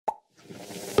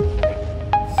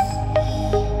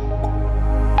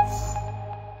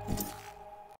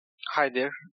Hi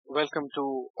there. Welcome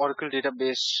to Oracle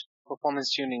Database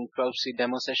Performance Tuning 12C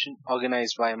demo session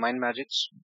organized by MindMajix.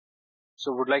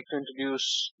 So would like to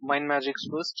introduce MindMajix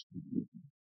first.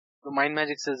 So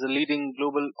MindMajix is a leading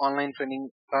global online training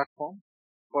platform.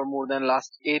 For more than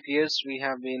last 8 years, we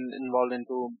have been involved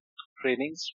into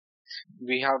trainings.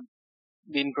 We have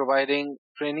been providing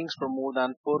trainings for more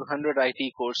than 400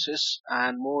 IT courses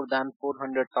and more than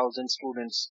 400,000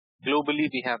 students. Globally,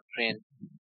 we have trained.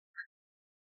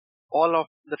 All of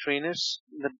the trainers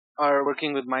that are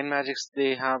working with MindMajix,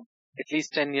 they have at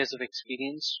least 10 years of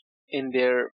experience in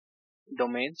their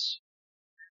domains.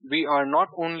 We are not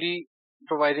only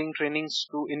providing trainings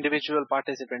to individual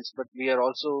participants, but we are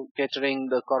also catering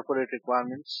the corporate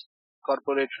requirements.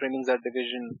 Corporate trainings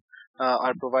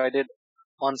are provided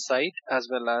on site as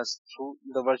well as through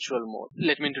the virtual mode.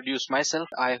 Let me introduce myself.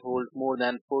 I hold more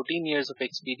than 14 years of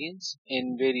experience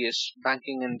in various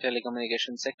banking and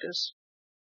telecommunication sectors.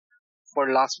 For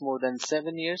last more than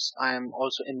 7 years, I am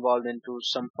also involved into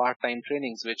some part-time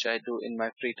trainings which I do in my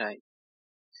free time.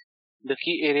 The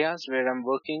key areas where I'm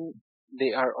working,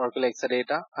 they are Oracle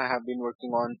Exadata. I have been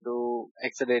working on to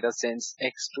Exadata since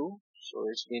X2, so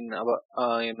it's been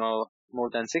about more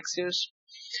than 6 years.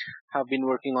 Have been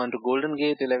working on to Golden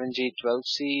Gate 11G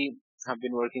 12C. Have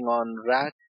been working on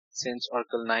RAC since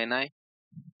Oracle 9i.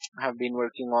 Have been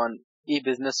working on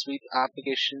e-business suite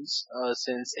applications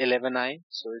since 11i,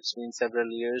 so it's been several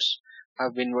years.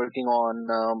 I've been working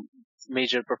on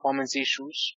major performance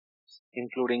issues,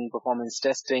 including performance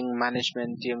testing,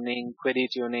 management tuning, query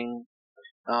tuning,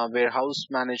 warehouse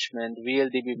management,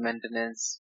 VLDB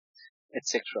maintenance,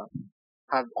 etc.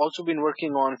 I've also been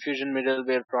working on Fusion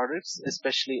middleware products,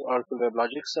 especially Oracle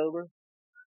WebLogic Server.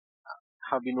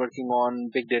 Have been working on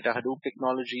big data Hadoop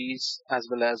technologies as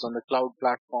well as on the cloud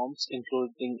platforms,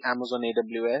 including Amazon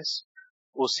AWS,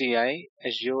 OCI,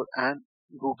 Azure, and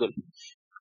Google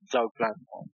Cloud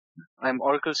Platform. I'm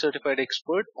Oracle Certified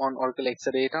Expert on Oracle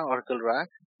Exadata, Oracle RAC,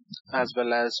 as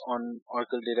well as on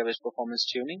Oracle Database Performance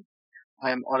Tuning.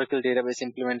 I am Oracle Database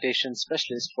Implementation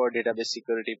Specialist for database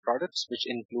security products, which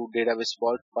include Database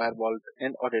Vault, Firewall,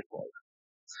 and Audit Vault.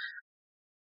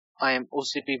 I am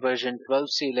OCP version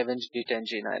 12C 11G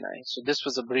 10G 9i. So this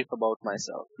was a brief about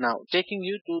myself. Now, taking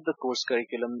you to the course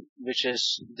curriculum, which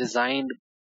is designed,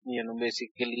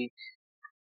 basically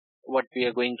what we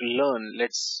are going to learn.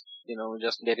 Let's,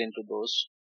 just get into those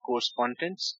course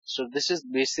contents. So this is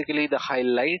basically the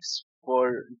highlights.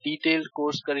 For detailed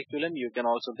course curriculum, you can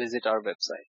also visit our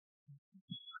website.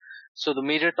 So the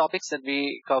major topics that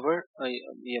we cover,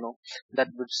 that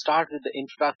would start with the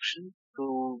introduction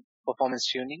to performance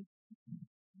tuning,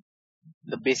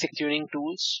 the basic tuning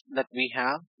tools that we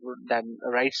have, that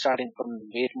right starting from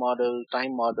weight model,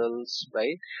 time models,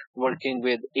 right, working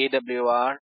with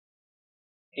AWR.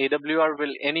 AWR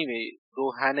will anyway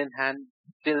go hand in hand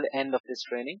till the end of this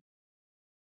training.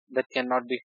 That cannot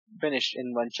be finished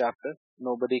in one chapter.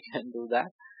 Nobody can do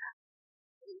that.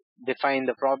 Define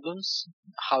the problems,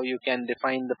 how you can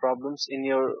define the problems in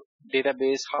your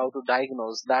database, how to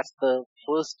diagnose. That's the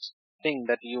first thing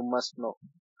that you must know,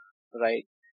 right?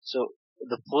 So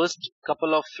the first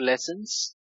couple of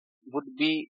lessons would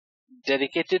be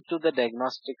dedicated to the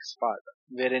diagnostics part,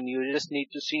 wherein you just need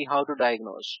to see how to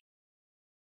diagnose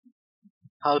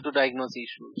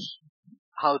issues,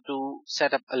 how to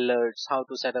set up alerts, how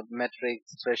to set up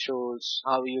metrics, thresholds,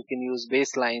 how you can use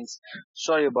baselines.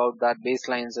 Sorry about that,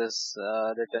 baselines is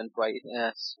written twice,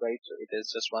 yes, right? So it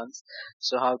is just once.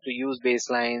 So how to use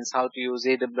baselines, how to use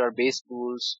AWR base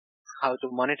tools, how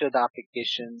to monitor the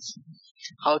applications,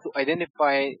 how to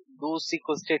identify those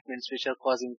SQL statements which are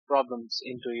causing problems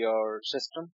into your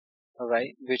system,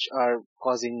 alright, which are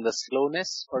causing the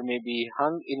slowness or maybe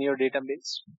hung in your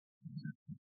database.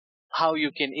 How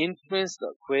you can influence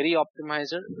the query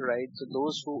optimizer, right? So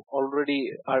those who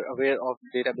already are aware of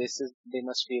databases, they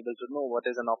must be able to know what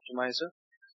is an optimizer.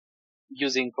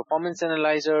 Using performance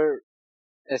analyzer,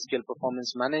 SQL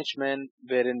performance management,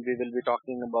 wherein we will be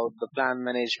talking about the plan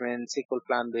management, SQL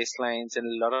plan baselines, and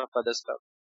a lot of other stuff.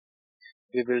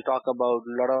 We will talk about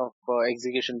a lot of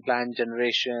execution plan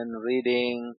generation,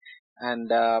 reading, and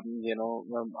how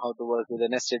to work with the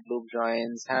nested loop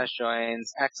joins, hash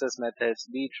joins, access methods,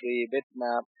 B-tree,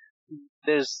 bitmap.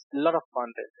 There's a lot of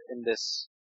content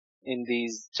in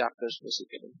these chapters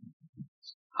basically.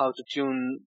 How to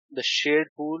tune the shared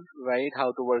pool, right?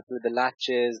 How to work with the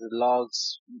latches, the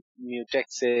logs,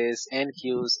 mutexes,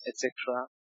 enqueues, etc.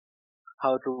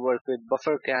 How to work with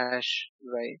buffer cache,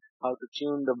 right? How to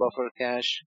tune the buffer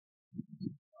cache,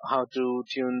 how to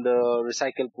tune the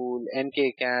recycle pool,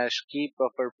 NK cache, keep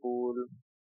buffer pool,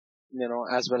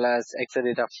 as well as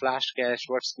Exadata flash cache,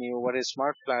 what's new, what is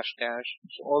smart flash cache.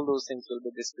 So all those things we'll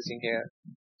be discussing here.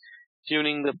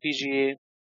 Tuning the PGA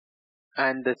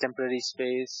and the temporary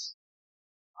space,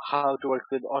 how to work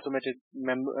with automated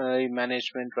memory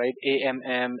management, right?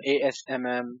 AMM,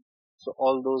 ASMM. So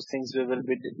all those things we will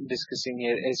be discussing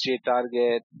here. SJ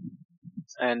target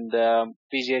and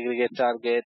PG aggregate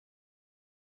target,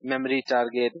 memory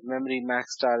target, memory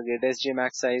max target, SJ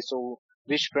max size. So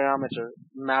which parameter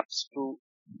maps to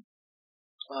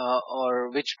or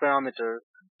which parameter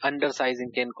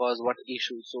undersizing can cause what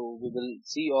issue. So we will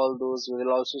see all those. We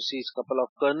will also see a couple of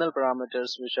kernel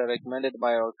parameters which are recommended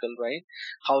by Oracle, right?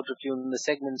 How to tune the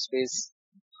segment space,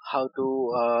 how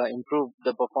to improve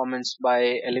the performance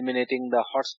by eliminating the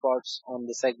hotspots on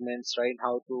the segments, right?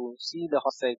 How to see the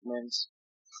hot segments,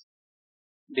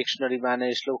 dictionary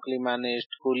managed, locally managed,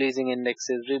 coalescing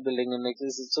indexes, rebuilding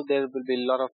indexes. So there will be a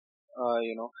lot of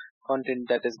content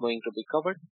that is going to be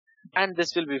covered. And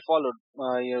this will be followed.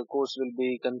 Your course will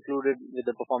be concluded with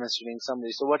the performance tuning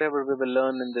summary. So whatever we will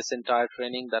learn in this entire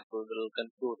training, that we will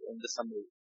conclude in the summary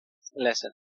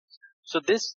lesson. So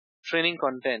this training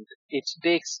content, it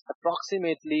takes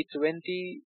approximately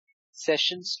 20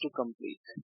 sessions to complete.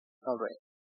 Alright.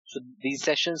 So these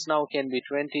sessions now can be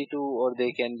 22 or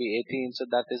they can be 18. So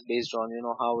that is based on,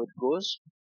 how it goes.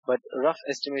 But rough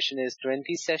estimation is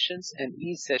 20 sessions, and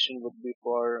each session would be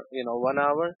for, 1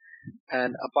 hour.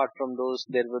 And apart from those,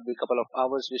 there will be a couple of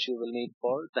hours which you will need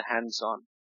for the hands-on.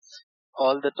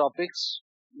 All the topics,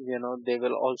 they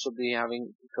will also be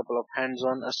having a couple of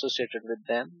hands-on associated with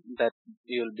them that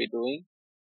you'll be doing.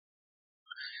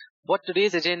 What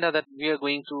today's agenda that we are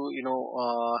going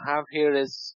to, have here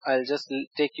is, I'll just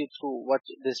take you through what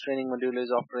this training module is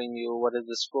offering you, what is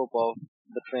the scope of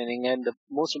the training, and the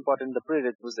most important, the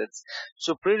prerequisites.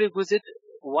 So prerequisite,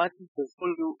 one, before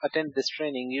you attend this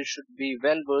training, you should be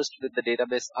well versed with the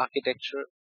database architecture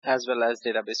as well as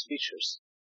database features.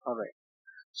 Alright.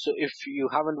 So if you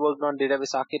haven't worked on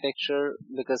database architecture,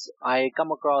 because I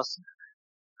come across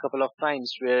a couple of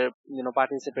times where,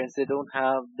 participants, they don't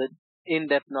have the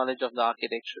in-depth knowledge of the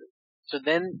architecture. So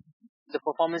then the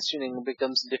performance tuning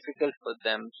becomes difficult for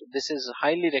them. So this is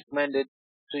highly recommended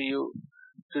to you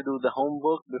to do the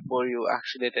homework before you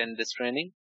actually attend this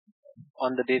training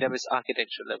on the database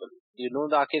architecture level. You know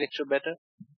the architecture better,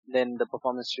 then the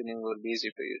performance tuning will be easy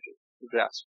for you to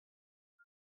grasp.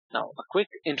 Now, a quick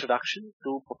introduction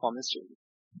to performance tuning.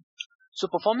 So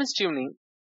performance tuning,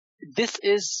 this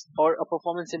is, or a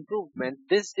performance improvement,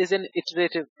 this is an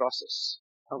iterative process.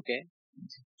 Okay.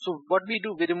 So what we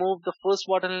do, we remove the first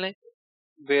bottleneck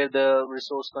where the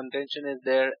resource contention is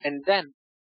there, and then,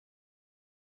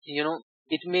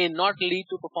 it may not lead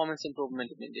to performance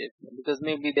improvement immediately because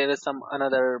maybe there is some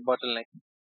another bottleneck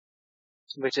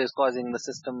which is causing the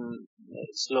system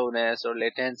slowness or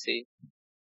latency.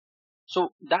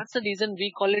 So that's the reason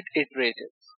we call it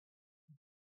iterative.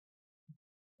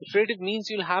 Iterative means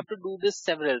you'll have to do this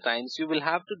several times. You will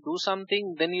have to do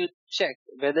something, then you check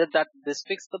whether this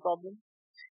fixes the problem.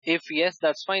 If yes,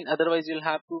 that's fine. Otherwise, you'll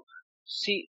have to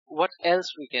see what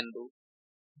else we can do.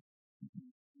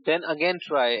 Then again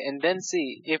try and then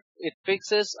see if it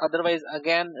fixes. Otherwise,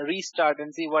 again restart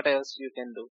and see what else you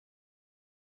can do.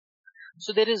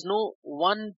 So there is no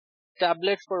one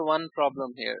tablet for one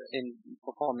problem here in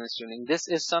performance tuning. This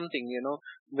is something,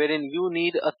 wherein you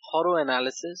need a thorough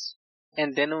analysis,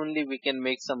 and then only we can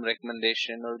make some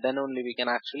recommendation, or then only we can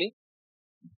actually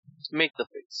make the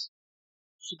fix.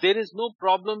 So there is no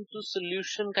problem to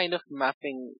solution kind of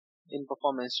mapping in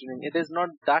performance tuning. It is not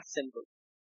that simple.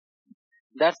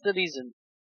 That's the reason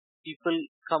people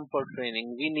come for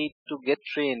training. We need to get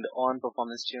trained on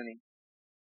performance tuning.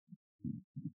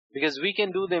 Because we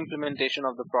can do the implementation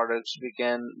of the products, we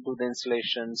can do the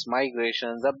installations,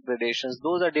 migrations, upgradations.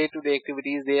 Those are day-to-day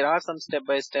activities. There are some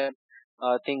step-by-step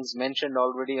things mentioned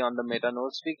already on the meta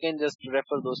notes. We can just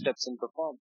refer those steps and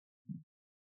perform.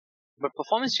 But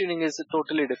performance tuning is a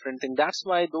totally different thing. That's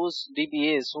why those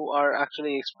DBAs who are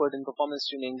actually expert in performance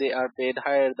tuning, they are paid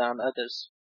higher than others.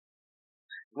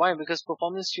 Why? Because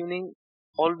performance tuning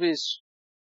always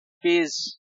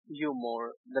pays you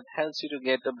more. That helps you to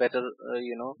get a better,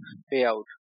 payout.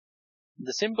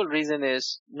 The simple reason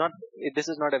is this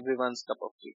is not everyone's cup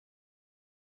of tea.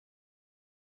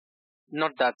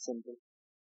 Not that simple.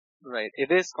 Right.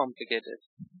 It is complicated.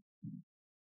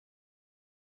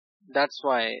 That's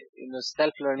why,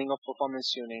 self-learning of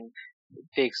performance tuning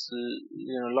takes,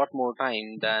 a lot more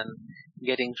time than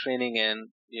getting training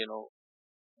and,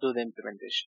 do the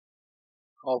implementation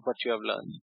of what you have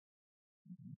learned.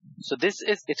 So this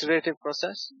is iterative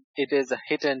process. It is a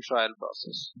hit and trial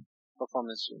process,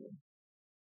 performance tuning.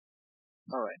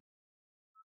 Alright.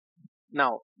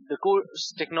 Now, the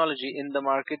course technology in the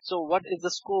market. So what is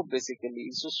the scope basically?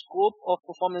 So scope of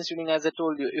performance tuning, as I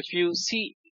told you, if you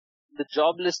see the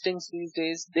job listings these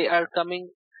days, they are coming,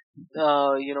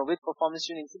 with performance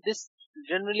tuning. So this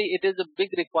generally it is a big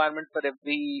requirement for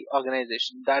every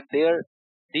organization that their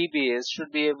DBAs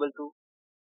should be able to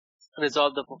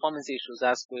resolve the performance issues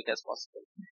as quick as possible,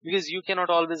 because you cannot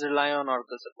always rely on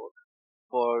Oracle support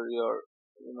for your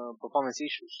performance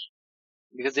issues,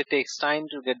 because it takes time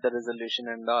to get the resolution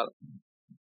and all.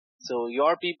 So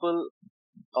your people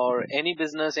or any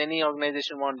business, any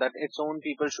organization want that its own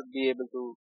people should be able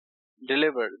to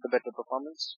deliver the better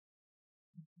performance,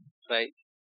 right?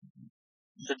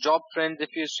 So job trends,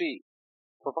 if you see,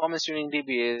 performance tuning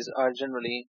DBAs are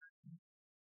generally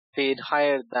paid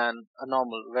higher than a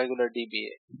normal regular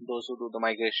DBA, those who do the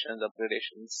migrations,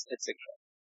 upgradations, etc.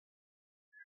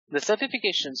 The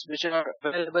certifications which are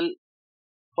available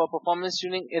for performance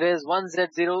tuning, it is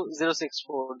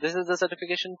 1Z0064. This is the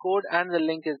certification code and the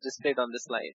link is displayed on the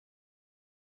slide.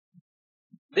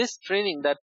 This training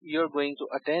that you're going to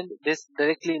attend, this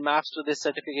directly maps to this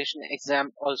certification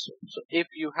exam also. So if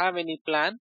you have any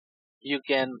plan, you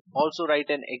can also write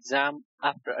an exam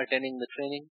after attending the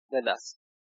training with us.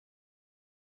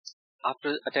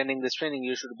 After attending this training,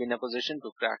 you should be in a position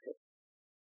to crack it.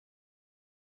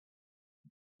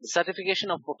 The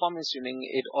certification of performance tuning,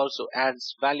 it also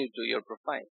adds value to your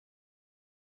profile.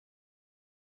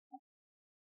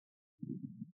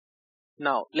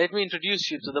 Now, let me introduce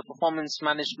you to the performance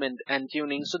management and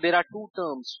tuning. So there are two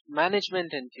terms,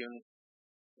 management and tuning,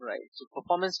 right? So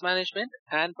performance management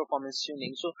and performance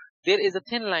tuning. So there is a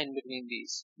thin line between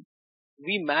these.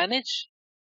 We manage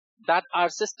that our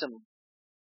system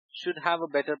should have a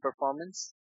better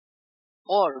performance,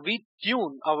 or we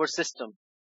tune our system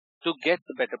to get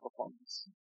the better performance.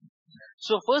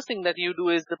 So first thing that you do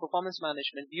is the performance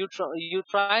management. You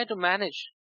try to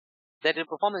manage that your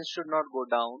performance should not go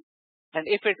down, and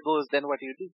if it goes, then what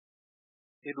you do?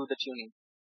 You do the tuning.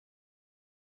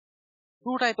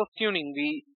 Two type of tuning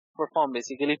we perform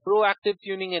basically, proactive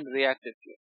tuning and reactive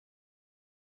tuning.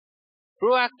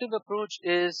 Proactive approach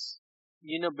is,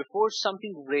 before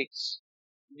something breaks,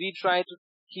 we try to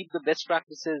keep the best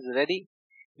practices ready.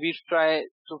 We try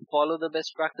to follow the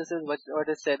best practices, what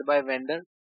is said by vendor.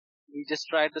 We just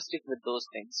try to stick with those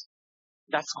things.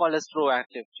 That's called as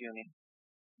proactive tuning.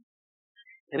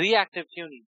 Reactive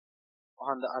tuning,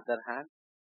 on the other hand,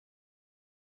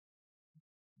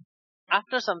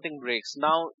 after something breaks,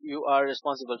 now you are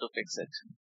responsible to fix it.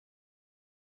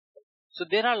 So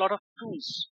there are a lot of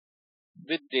tools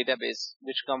with database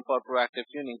which come for proactive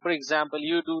tuning. For example,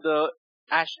 you do the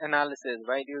hash analysis,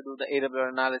 right? You do the AWR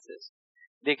analysis.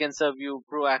 They can serve you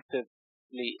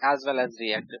proactively as well as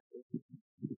reactively.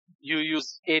 You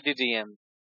use ADDM.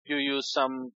 You use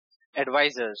some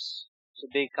advisors. So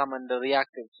they come under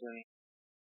reactive tuning,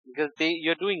 because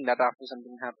you're doing that after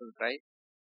something happens, right?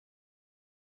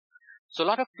 So a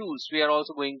lot of tools we are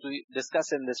also going to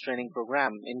discuss in this training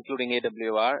program, including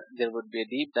AWR. There would be a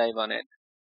deep dive on it.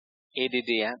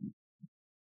 ADDM,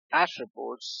 hash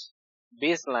reports,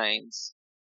 baselines,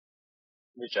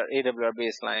 which are AWR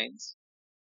baselines,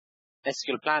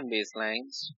 SQL plan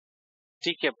baselines,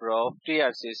 TKPRO,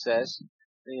 TRCSS,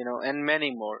 and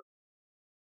many more.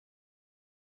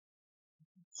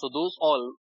 So those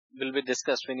all will be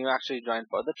discussed when you actually join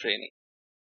for the training.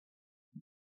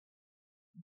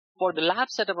 For the lab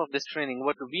setup of this training,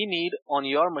 what we need on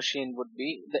your machine would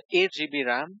be the 8 GB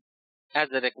RAM as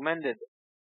the recommended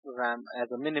RAM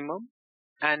as a minimum,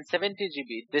 and 70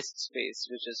 GB disk space,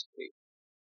 which is free.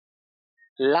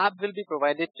 Lab will be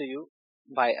provided to you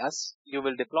by us. You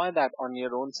will deploy that on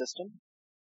your own system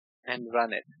and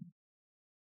run it.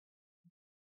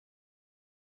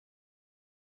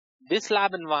 This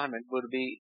lab environment would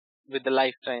be with the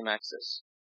lifetime access.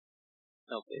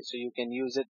 Okay, so you can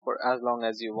use it for as long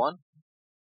as you want.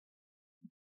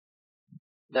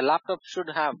 The laptop should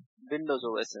have Windows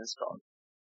OS installed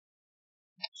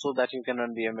so that you can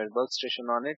run VMware Workstation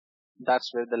on it.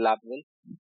 That's where the lab will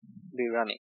be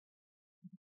running.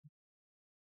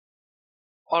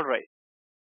 Alright.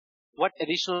 What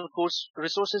additional course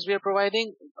resources we are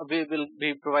providing? We will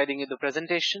be providing you the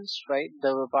presentations, right?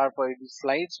 The PowerPoint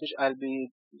slides, which I'll be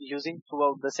using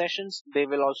throughout the sessions. They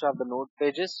will also have the note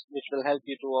pages, which will help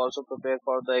you to also prepare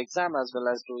for the exam, as well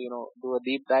as to, do a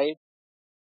deep dive.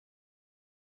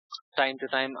 Time to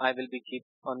time, I will be keep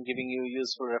on giving you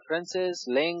useful references,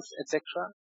 links, etc.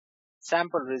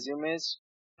 Sample resumes,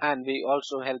 and we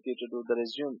also help you to do the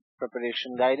resume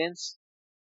preparation guidance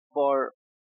for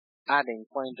adding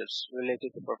pointers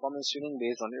related to performance tuning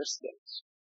based on your skills.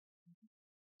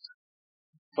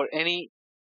 For any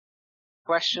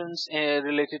questions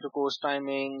related to course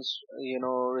timings,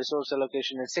 resource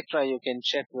allocation, etc., you can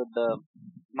check with the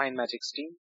MindMajix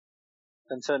team.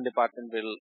 Concerned department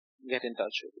will get in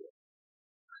touch with you.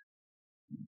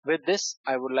 With this,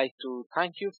 I would like to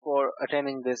thank you for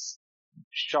attending this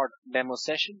short demo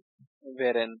session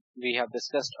wherein we have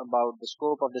discussed about the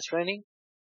scope of this training,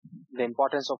 the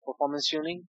importance of performance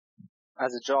tuning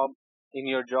as a job in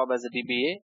your job as a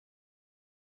DBA,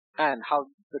 and how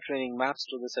the training maps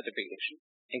to the certification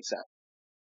exam.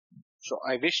 So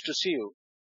I wish to see you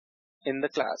in the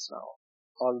class now.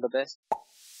 All the best.